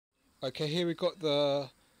Okay, here we got the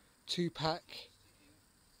 2-pack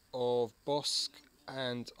of Bossk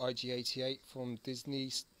and IG-88 from Disney,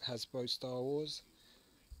 Hasbro, Star Wars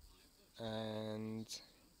and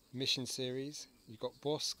Mission Series. You've got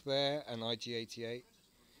Bossk there and IG-88.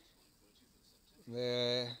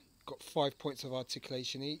 They've got 5 points of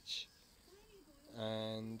articulation each,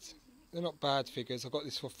 and they're not bad figures. I got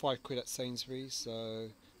this for £5 at Sainsbury's, so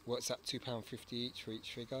works out £2.50 each for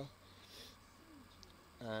each figure.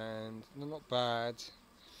 And they're not bad,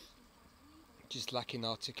 just lacking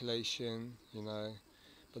articulation, you know.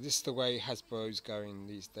 But this is the way Hasbro's going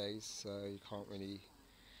these days, so you can't really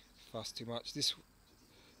fuss too much. This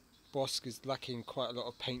Bossk is lacking quite a lot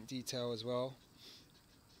of paint detail as well.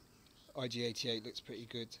 IG-88 looks pretty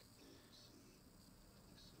good.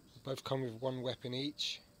 Both come with 1 weapon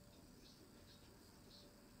each,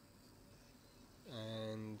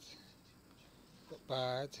 and not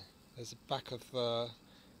bad. There's the back of the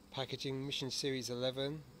packaging. Mission Series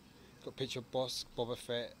 11. Got a picture of Bossk, Boba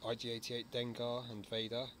Fett, IG-88, Dengar and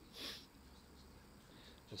Vader.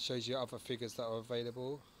 It shows you other figures that are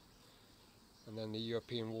available, and then the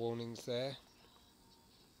European warnings there.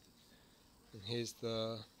 And here's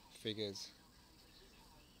the figures.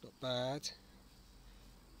 Not bad.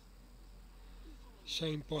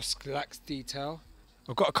 Shame Bossk lacks detail.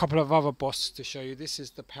 I've got a couple of other Bosks to show you. This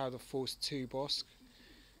is the Powder Force 2 Bossk.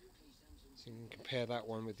 So you can compare that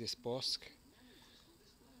one with this Bossk.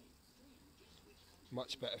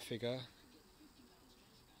 Much better figure.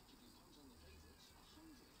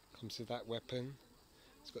 Comes with that weapon.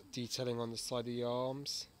 It's got detailing on the side of the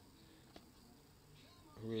arms.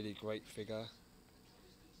 Really great figure.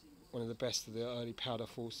 One of the best of the early Powder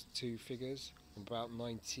Force 2 figures. From about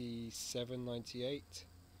 97, 98.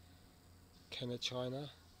 Kenner China.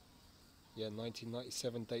 Yeah,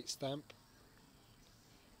 1997 date stamp.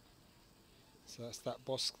 So that's that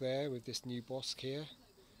Bossk there with this new Bossk here.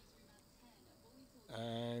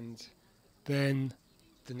 And then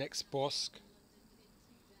the next Bossk.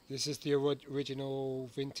 This is the original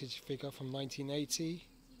vintage figure from 1980.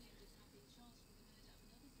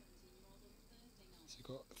 So you've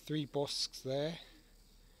got 3 Bosks there.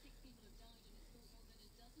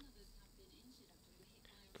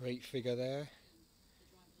 Great figure there.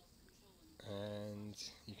 And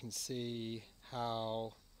you can see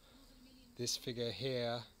how this figure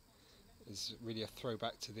here is really a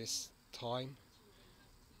throwback to this time,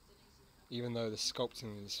 even though the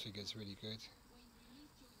sculpting of this figure is really good.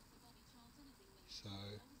 So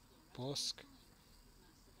Bossk,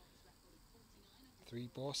 3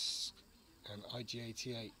 Bossk and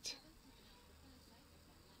IG-88.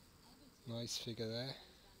 Nice figure there.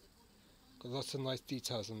 Got lots of nice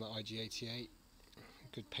details on the IG-88.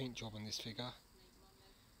 Good paint job on this figure,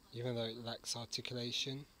 even though it lacks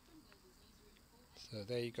articulation. So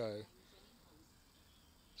there you go.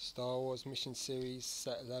 Star Wars Mission Series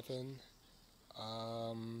Set 11,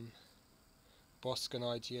 Bossk and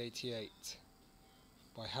IG-88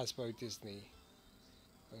 by Hasbro Disney.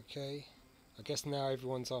 Okay, I guess now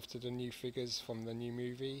everyone's after the new figures from the new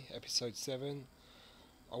movie, Episode 7.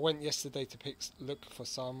 I went yesterday to look for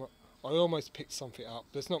some. I almost picked something up.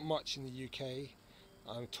 There's not much in the UK.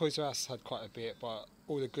 Toys R Us had quite a bit, but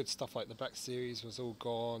all the good stuff like the Black Series was all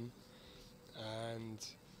gone, and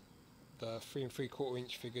the 3 3/4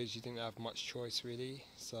 inch figures, you didn't have much choice really.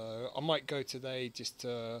 So I might go today just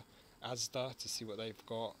to Asda to see what they've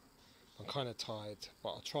got. I'm kind of tired,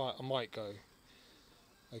 but I might go.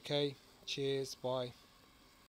 Okay, cheers, bye.